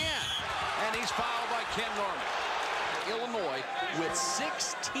it again, and he's fouled by Ken Norman. Illinois with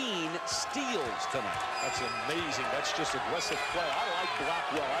 16 steals tonight. That's amazing. That's just aggressive play. I like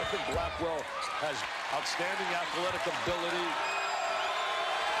Blackwell. I think Blackwell has outstanding athletic ability.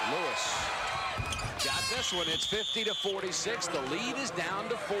 Lewis got this one. It's 50-46. The lead is down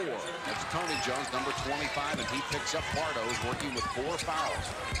to 4. That's Tony Jones, number 25, and he picks up Pardo's, working with 4 fouls.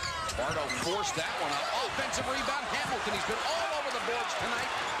 Pardo forced that one up. Offensive rebound, Hamilton. He's been all over the boards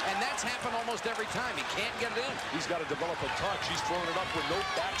tonight, and that's happened almost every time. He can't get it in. He's got to develop a touch. He's throwing it up with no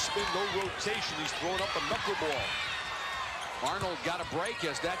backspin, no rotation. He's throwing up a knuckleball. Arnold got a break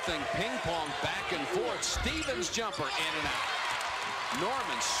as that thing ping-ponged back and forth. Stevens jumper in and out.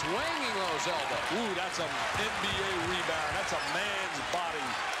 Norman swinging those elbows. Ooh, that's an NBA rebound. That's a man's body.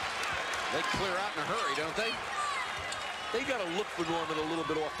 They clear out in a hurry, don't they? They got to look for Norman a little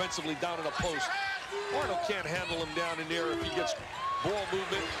bit offensively down in the post. Arnold can't handle him down in there if he gets ball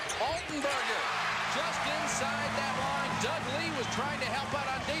movement. Altenberger just inside that line. Doug Lee was trying to help out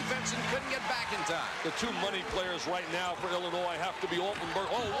on defense and couldn't get back in time. The 2 money players right now for Illinois have to be Altenberger.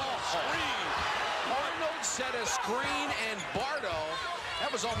 Oh, what a screen! Arnold set a screen, and Bardo,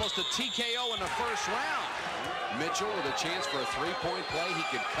 that was almost a TKO in the first round. Mitchell with a chance for a 3-point play. He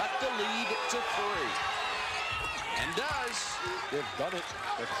could cut the lead to 3. And does. They've done it.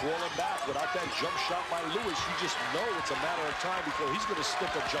 They're crawling back. Without that jump shot by Lewis, you just know it's a matter of time before he's going to stick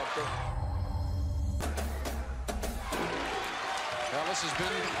a jumper. Well, this has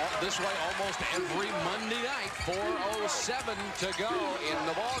been this way almost every Monday night. 4:07 to go in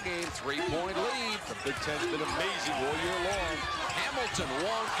the ballgame. 3-point lead. The Big Ten's been amazing all year long. Hamilton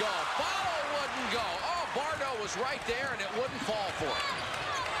won't go. Follow wouldn't go. Oh, Bardo was right there, and it wouldn't fall for him.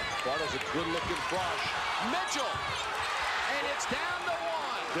 Bardo's a good-looking flush. Mitchell, and it's down to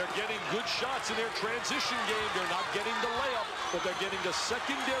 1. They're getting good shots in their transition game. They're not getting the layup, but they're getting the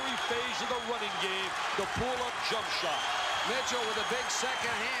secondary phase of the running game, the pull-up jump shot. Mitchell with a big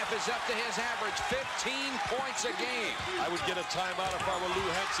second half is up to his average 15 points a game. I would get a timeout if I were Lou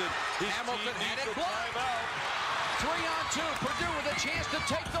Henson. Hamilton had it blocked. 3-on-2. Purdue with a chance to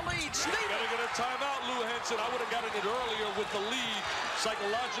take the lead. Stevens. Better get a timeout, Lou Henson. I would have gotten it earlier with the lead.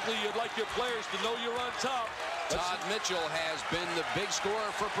 Psychologically, you'd like your players to know you're on top. Todd Mitchell has been the big scorer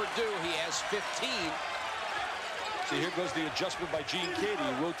for Purdue. He has 15. See, here goes the adjustment by Gene Katie.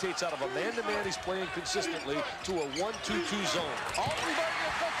 He rotates out of a man-to-man. He's playing consistently to a 1-2-2 zone.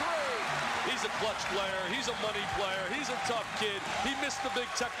 Altenberger for 3. He's a clutch player. He's a money player. He's a tough kid. He missed the big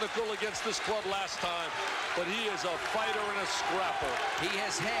technical against this club last time, but he is a fighter and a scrapper. He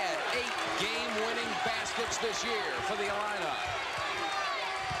has had 8 game-winning baskets this year for the Illini.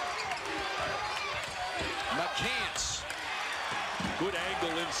 McCants. Good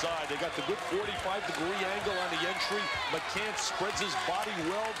angle inside. They got the good 45-degree angle on the entry. McCants spreads his body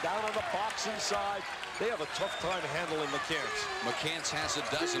well down on the box inside. They have a tough time handling McCants. McCants has a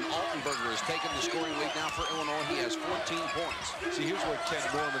dozen. Altenberger has taken the scoring lead now for Illinois. He has 14 points. See, here's where Ken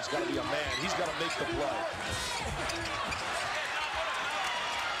Norman's got to be a man. He's got to make the play.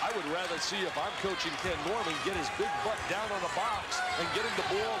 I would rather see, if I'm coaching Ken Norman, get his big butt down on the box and get him the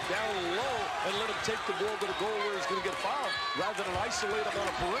ball down low and let him take the ball to the goal where he's going to get fouled, rather than isolate him on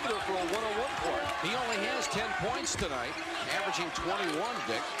a perimeter for a one-on-one play. He only has 10 points tonight, averaging 21,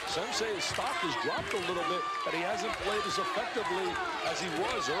 Dick. Some say his stock has dropped a little bit, but he hasn't played as effectively as he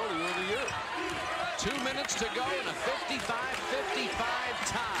was earlier in the year. 2 minutes to go in a 55-55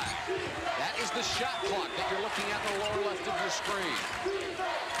 tie. That is the shot clock that you're looking at in the lower left of your screen.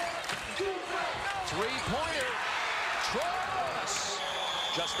 Three-pointer. Tross.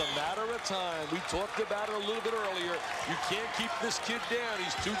 Just a matter of time. We talked about it a little bit earlier. You can't keep this kid down.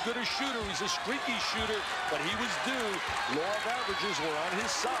 He's too good a shooter. He's a streaky shooter, but he was due. Law of averages were on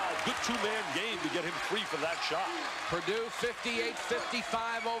his side. Good two-man game to get him free for that shot. Purdue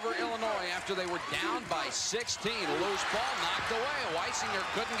 58-55 over Illinois after they were down by 16. Loose ball knocked away. Weisinger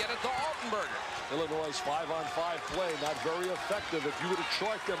couldn't get it to Altenberger. Illinois' 5-on-5 play not very effective. If you were to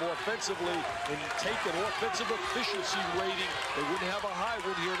chart them offensively and take an offensive efficiency rating, they wouldn't have a high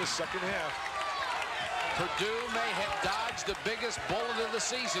one here in the second half. Purdue may have dodged the biggest bullet of the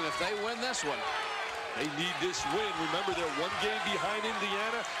season if they win this one. They need this win. Remember, they're one game behind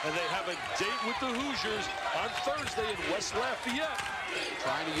Indiana, and they have a date with the Hoosiers on Thursday in West Lafayette.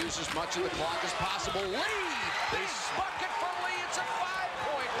 Trying to use as much of the clock as possible. Lee! Bucket for Lee. It's a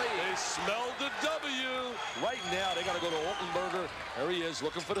 5-point lead. They smelled the W. Right now, they got to go to Altenberger. There he is,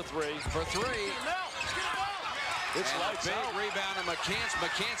 looking for the three. For three. It's lights big out. Rebound to McCants.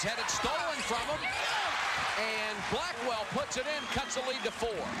 McCants had it stolen from him. And Blackwell puts it in, cuts the lead to 4.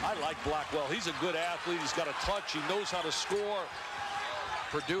 I like Blackwell. He's a good athlete. He's got a touch. He knows how to score.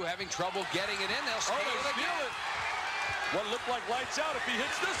 Purdue having trouble getting it in. They'll steal it again. What looked like lights out. If he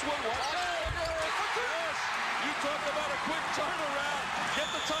hits this one, watch out. Yes. You talk about a quick turnaround.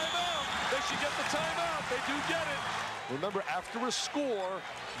 Get the timeout. They should get the timeout. They do get it. Remember, after a score,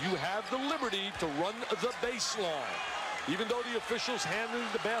 you have the liberty to run the baseline. Even though the official's handling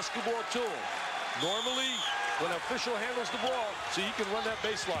the basketball to him. Normally, when an official handles the ball, so he can run that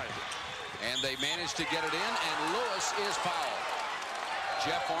baseline. And they managed to get it in, and Lewis is fouled.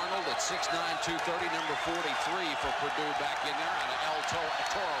 Jeff Arnold at 6'9", 230, number 43 for Purdue back in there out of El Toro,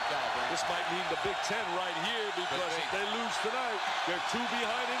 California. This might mean the Big Ten right here, because if they lose tonight, they're 2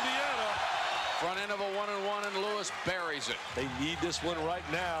 behind Indiana. Front end of a 1-and-1, and Lewis buries it. They need this one right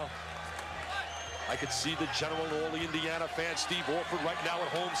now. I could see the general and all the Indiana fans, Steve Orford, right now at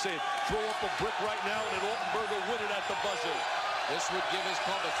home saying, throw up a brick right now, and then Altenberger win it at the buzzer. This would give his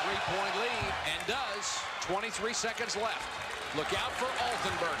club a 3-point lead, and does. 23 seconds left. Look out for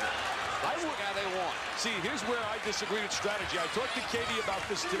Altenberger. That's the guy they want. See, here's where I disagree with strategy. I talked to Katie about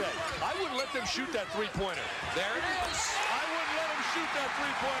this today. I wouldn't let them shoot that 3-pointer. There it is. I wouldn't let him shoot that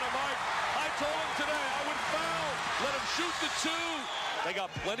 3-pointer, Mike. I told him today I would foul. Let him shoot the 2. They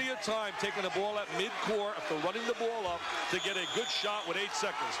got plenty of time taking the ball at midcourt after running the ball up to get a good shot with 8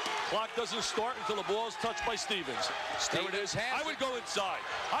 seconds. Clock doesn't start until the ball is touched by Stevens. Stevens has I would go inside.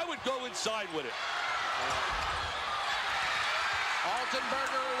 I would go inside with it.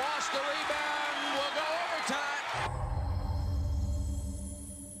 Altenberger lost the rebound. We'll go overtime.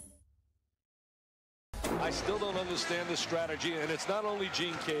 I still don't understand the strategy, and it's not only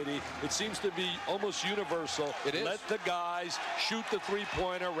Gene Katie. It seems to be almost universal. It is. Let the guys shoot the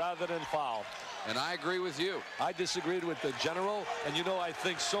 3-pointer rather than foul. And I agree with you. I disagreed with the general, and you know I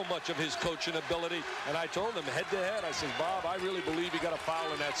think so much of his coaching ability. And I told him head-to-head, I said, Bob, I really believe you got a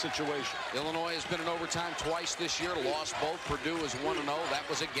foul in that situation. Illinois has been in overtime twice this year, lost both. Purdue is 1-0. That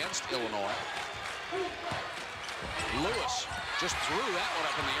was against Illinois. Lewis just threw that one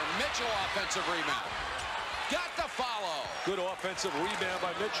up in the air. Mitchell offensive rebound. Got the follow. Good offensive rebound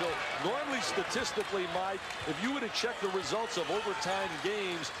by Mitchell. Normally, statistically, Mike, if you were to check the results of overtime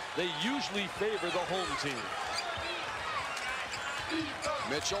games, they usually favor the home team.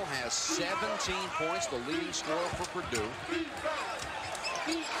 Mitchell has 17 points, the leading scorer for Purdue.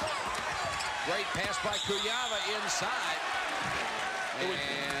 Great pass by Kuyava inside.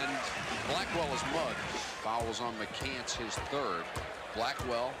 And Blackwell is mugged. Fouls on McCants, his 3rd.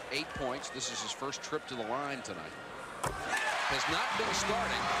 Blackwell, 8 points. This is his first trip to the line tonight. Has not been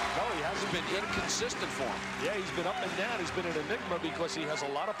starting. No, he hasn't been inconsistent for him. Yeah, he's been up and down. He's been an enigma because he has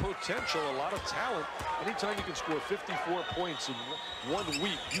a lot of potential, a lot of talent. Anytime you can score 54 points in 1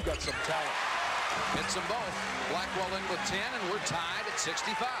 week, you got some talent. Hits them both. Blackwell in with 10, and we're tied at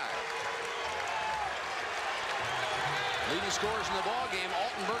 65. Leading scorers in the ball game,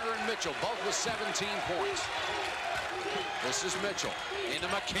 Altenberger and Mitchell, both with 17 points. This is Mitchell into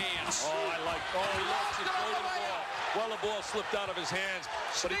McCants. Oh, I like. Oh, he lost it. Well, the ball slipped out of his hands.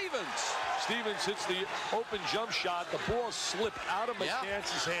 Stevens hits the open jump shot. The ball slipped out of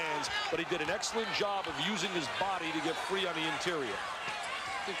McCants' hands, but he did an excellent job of using his body to get free on the interior.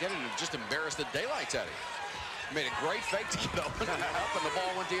 I think Kennedy just embarrassed the daylights out of him. Made a great fake to get open and the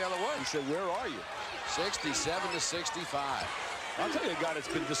ball went the other way. He said, where are you? 67 to 65. I'll tell you a guy that's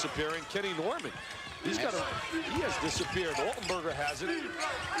been disappearing, Kenny Norman. He has disappeared. Altenberger has it.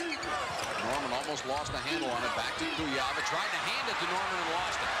 Norman almost lost the handle on it. Back to Kuyava. Tried to hand it to Norman and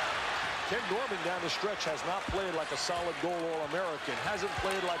lost it. Ken Norman down the stretch has not played like a solid goal All-American. Hasn't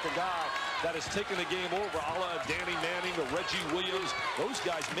played like a guy that has taken the game over, a la Danny Manning or Reggie Williams. Those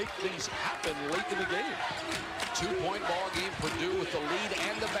guys make things happen late in the game. 2-point ball game. Purdue with the lead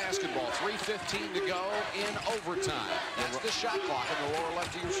and the basketball. 3:15 to go in overtime. That's the shot clock in the lower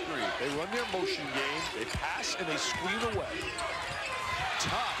left of your screen. They run their motion game. They pass and they screen away.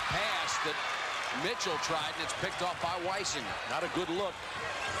 Tough pass that Mitchell tried, and it's picked off by Weisinger. Not a good look.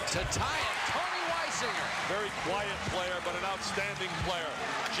 To tie it, Tony Weisinger. Very quiet player, but an outstanding player.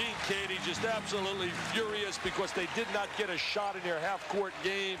 Gene Katie just absolutely furious because they did not get a shot in their half-court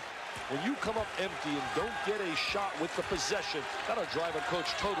game. When you come up empty and don't get a shot with the possession, that'll drive a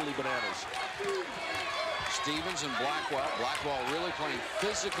coach totally bananas. Stevens and Blackwell. Blackwell really playing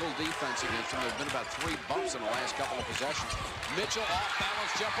physical defense against him. There have been about 3 bumps in the last couple of possessions. Mitchell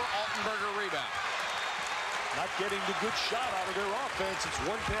off-balance jumper. Altenberger rebound. Not getting the good shot out of their offense. It's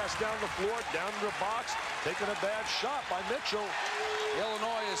one pass down the floor, down to the box, taking a bad shot by Mitchell.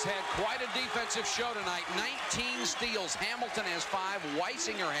 Illinois has had quite a defensive show tonight. 19 steals. Hamilton has 5.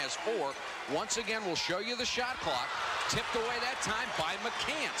 Weisinger has 4. Once again, we'll show you the shot clock. Tipped away that time by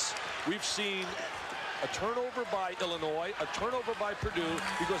McCants. We've seen a turnover by Illinois, a turnover by Purdue,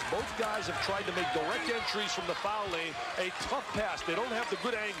 because both guys have tried to make direct entries from the foul lane. A tough pass. They don't have the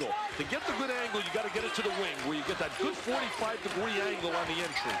good angle. To get the good angle, you got to get it to the wing, where you get that good 45-degree angle on the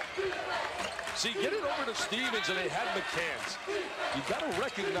entry. See, get it over to Stevens, and they had McCants. You got to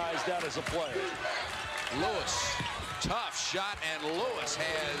recognize that as a player. Lewis, tough shot, and Lewis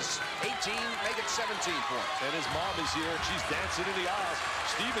has 18, make it 17 points. And his mom is here, and she's dancing in the aisles.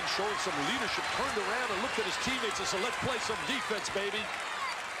 Stevens showing some leadership, turned around and looked at his teammates and said, let's play some defense, baby.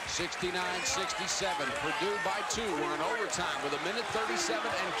 69-67, Purdue by 2. We're in overtime with 1:37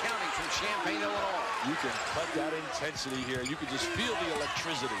 and counting from Champaign, Illinois. You can cut that intensity here. You can just feel the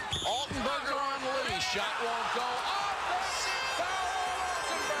electricity. Altenberger on Lee. Shot won't go. Offensive foul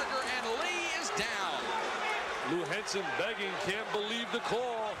Altenberger, and Lee is down. Lou Henson begging, can't believe the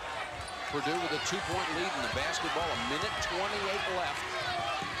call. Purdue with a 2-point lead in the basketball. 1:28 left.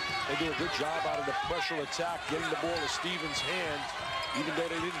 They do a good job out of the pressure attack, getting the ball to Stevens' hands, even though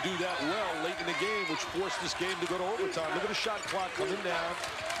they didn't do that well late in the game, which forced this game to go to overtime. Look at the shot clock coming down.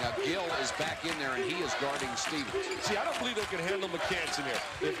 Now Gill is back in there, and he is guarding Stevens. See, I don't believe they can handle McCants in there.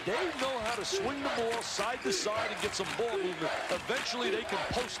 If they know how to swing the ball side to side and get some ball movement, eventually they can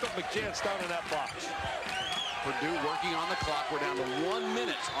post up McCants down in that box. Purdue working on the clock. We're down to 1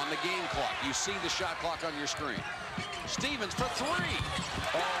 minute on the game clock. You see the shot clock on your screen. Stevens for 3.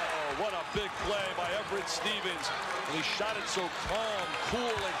 Oh, what a big play by Everett Stevens. And he shot it so calm,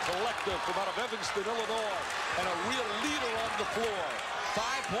 cool, and collective from out of Evanston, Illinois. And a real leader on the floor.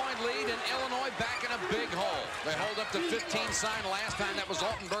 5-point lead, and Illinois back in a big hole. They hold up the 15 sign. Last time that was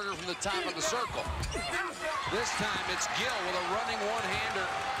Altenberger from the top of the circle. This time it's Gill with a running one-hander.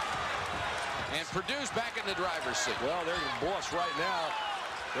 And Purdue's back in the driver's seat. Well, they're the boss right now.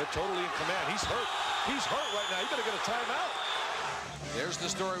 They're totally in command. He's hurt. He's hurt right now. You got to get a timeout. There's the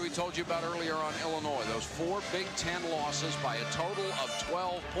story we told you about earlier on Illinois. Those 4 Big Ten losses by a total of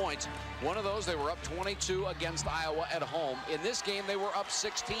 12 points. One of those, they were up 22 against Iowa at home. In this game, they were up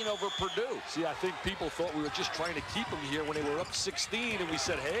 16 over Purdue. See, I think people thought we were just trying to keep them here when they were up 16, and we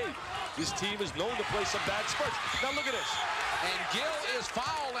said, hey, this team is known to play some bad spurts. Now look at this. And Gill is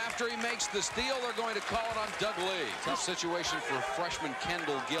fouled after he makes the steal. They're going to call it on Doug Lee. Tough situation for freshman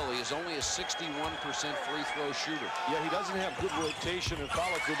Kendall Gill. He is only a 61% free throw shooter. Yeah, he doesn't have good rotation in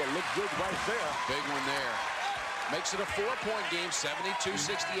college, but looked good right there. Big one there. Makes it a 4-point game,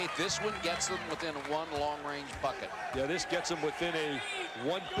 72-68. This one gets them within 1 long-range bucket. Yeah, this gets them within a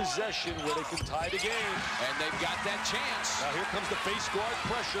 1 possession where they can tie the game. And they've got that chance. Now here comes the face guard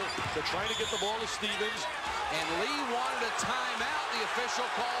pressure. They're trying to get the ball to Stevens. And Lee wanted a timeout. The official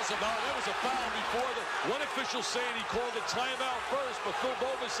calls it. No, there was a foul before. One official saying he called a timeout first, but Phil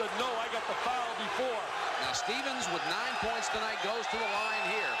Bowman said, no, I got the foul before. Now Stevens with 9 points tonight goes to the line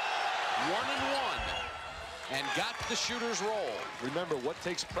here. 1-1. And got the shooter's roll. Remember, what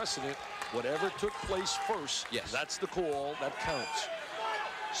takes precedent, whatever took place first, yes, that's the call, that counts.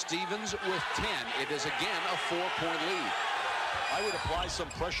 Stevens with 10. It is again a 4-point lead. I would apply some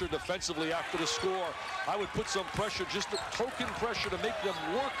pressure defensively after the score. I would put some pressure, just a token pressure to make them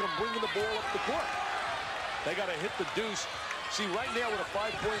work on bringing the ball up the court. They got to hit the deuce. See, right now with a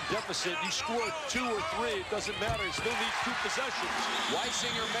 5-point deficit, you score 2 or 3, it doesn't matter. It still needs 2 possessions.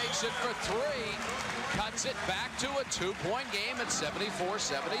 Weisinger makes it for 3. Cuts it back to a 2-point game at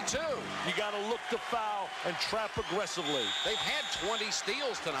 74-72. You got to look to foul and trap aggressively. They've had 20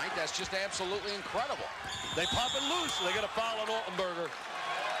 steals tonight. That's just absolutely incredible. They pop it loose. They got a foul on Altenberger.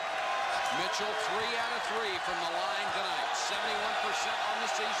 Mitchell, 3 out of 3 from the line tonight. 71% on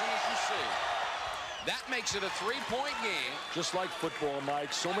the season, as you see. That makes it a 3-point game. Just like football,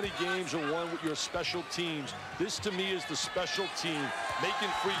 Mike, so many games are won with your special teams. This, to me, is the special team. Making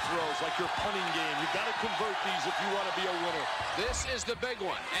free throws like your punting game. You got to convert these if you want to be a winner. This is the big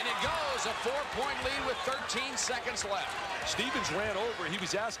one. And it goes, a 4-point lead with 13 seconds left. Stevens ran over. He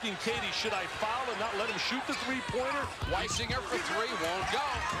was asking Katie, should I foul and not let him shoot the 3-pointer? Weisinger for 3, won't go.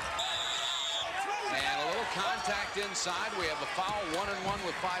 And a little contact inside. We have a foul, 1-1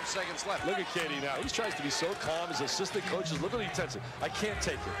 with 5 seconds left. Look at Katie now. He tries to be so calm. His assistant coaches, look at the intensity. I can't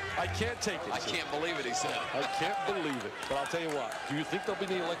take it. I can't take it. I can't believe it, he said. I can't believe it. But I'll tell you what. Do you think there'll be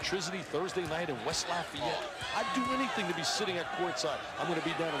any electricity Thursday night in West Lafayette? I'd do anything to be sitting at courtside. I'm going to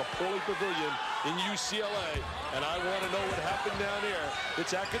be down in the Pauly Pavilion in UCLA, and I want to know what happened down there.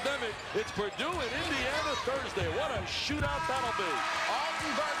 It's academic. It's Purdue and Indiana Thursday. What a shootout that'll be.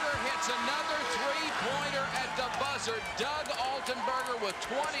 Altenberger hits another three-pointer at the buzzer. Doug Altenberger with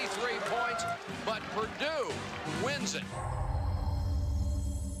 23 points, but Purdue wins it.